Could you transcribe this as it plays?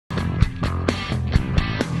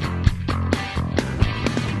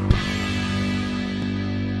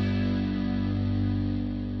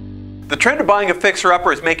The trend of buying a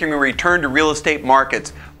fixer-upper is making a return to real estate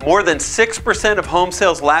markets. More than 6% of home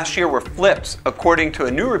sales last year were flips, according to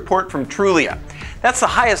a new report from Trulia. That's the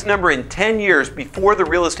highest number in 10 years before the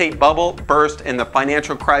real estate bubble burst in the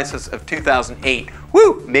financial crisis of 2008.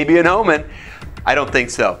 Woo! Maybe an omen. I don't think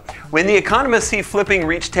so. When the economists see flipping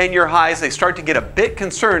reach 10-year highs, they start to get a bit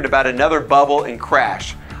concerned about another bubble and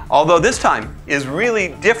crash. Although this time is really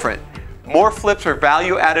different. More flips are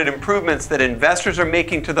value-added improvements that investors are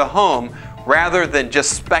making to the home rather than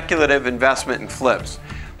just speculative investment in flips.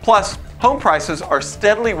 Plus, home prices are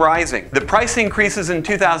steadily rising. The price increases in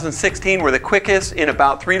 2016 were the quickest in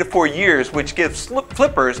about 3 to 4 years, which gives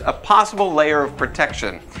flippers a possible layer of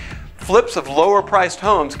protection. Flips of lower-priced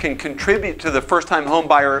homes can contribute to the first-time home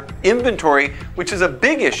buyer inventory, which is a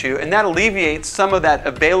big issue, and that alleviates some of that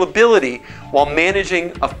availability while managing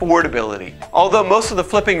affordability. Although most of the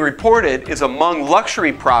flipping reported is among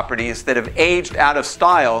luxury properties that have aged out of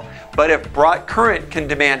style, but if brought current can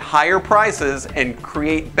demand higher prices and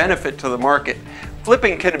create benefit to the market.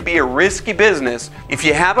 Flipping can be a risky business. If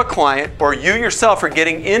you have a client or you yourself are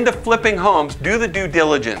getting into flipping homes, do the due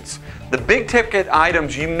diligence. The big ticket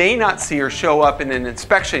items you may not see or show up in an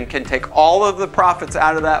inspection can take all of the profits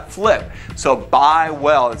out of that flip. So buy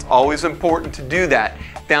well. It's always important to do that.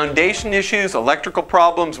 Foundation issues, electrical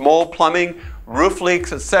problems, mold, plumbing, roof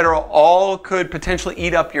leaks, etc. all could potentially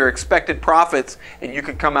eat up your expected profits and you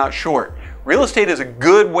could come out short. Real estate is a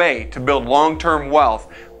good way to build long-term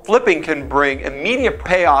wealth. Flipping can bring immediate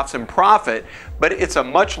payoffs and profit, but it's a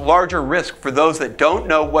much larger risk for those that don't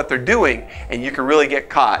know what they're doing, and you can really get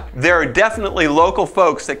caught. There are definitely local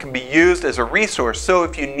folks that can be used as a resource, so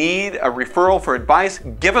if you need a referral for advice,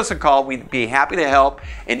 give us a call. We'd be happy to help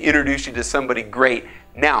and introduce you to somebody great.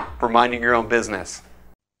 Now, for minding your own business.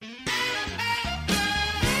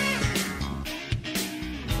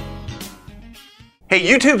 Hey,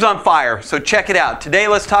 YouTube's on fire, so check it out. Today,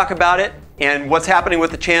 let's talk about it and what's happening with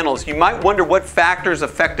the channels. You might wonder what factors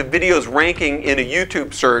affect a video's ranking in a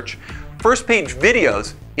YouTube search. First page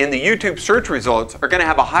videos in the YouTube search results are going to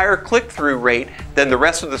have a higher click-through rate than the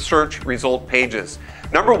rest of the search result pages.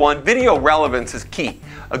 Number one, video relevance is key.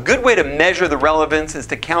 A good way to measure the relevance is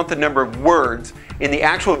to count the number of words in the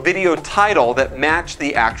actual video title that match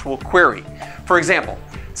the actual query. For example,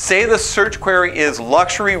 say the search query is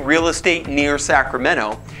luxury real estate near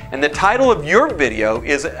Sacramento, and the title of your video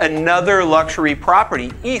is another luxury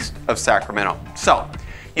property east of Sacramento. So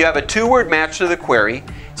you have a 2-word match to the query,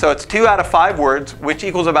 so it's 2 out of 5 words, which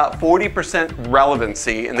equals about 40%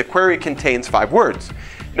 relevancy, and the query contains 5 words.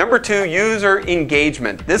 Number 2, user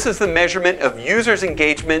engagement. This is the measurement of users'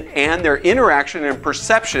 engagement and their interaction and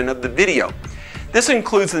perception of the video. This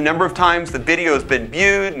includes the number of times the video has been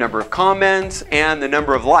viewed, number of comments, and the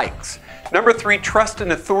number of likes. Number 3, trust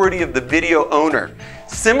and authority of the video owner.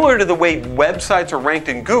 Similar to the way websites are ranked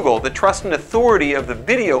in Google, the trust and authority of the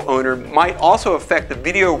video owner might also affect the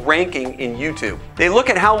video ranking in YouTube. They look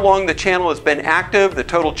at how long the channel has been active, the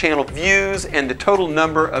total channel views, and the total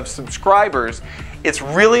number of subscribers. It's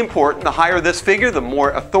really important. The higher this figure, the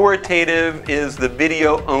more authoritative is the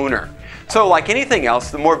video owner. So like anything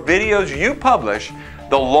else, the more videos you publish,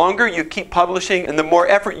 the longer you keep publishing and the more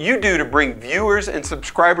effort you do to bring viewers and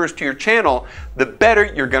subscribers to your channel, the better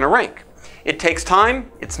you're going to rank. It takes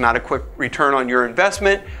time, it's not a quick return on your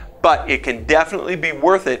investment, but it can definitely be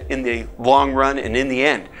worth it in the long run and in the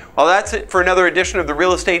end. Well, that's it for another edition of the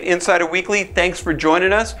Real Estate Insider Weekly. Thanks for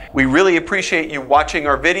joining us. We really appreciate you watching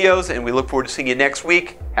our videos and we look forward to seeing you next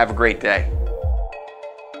week. Have a great day.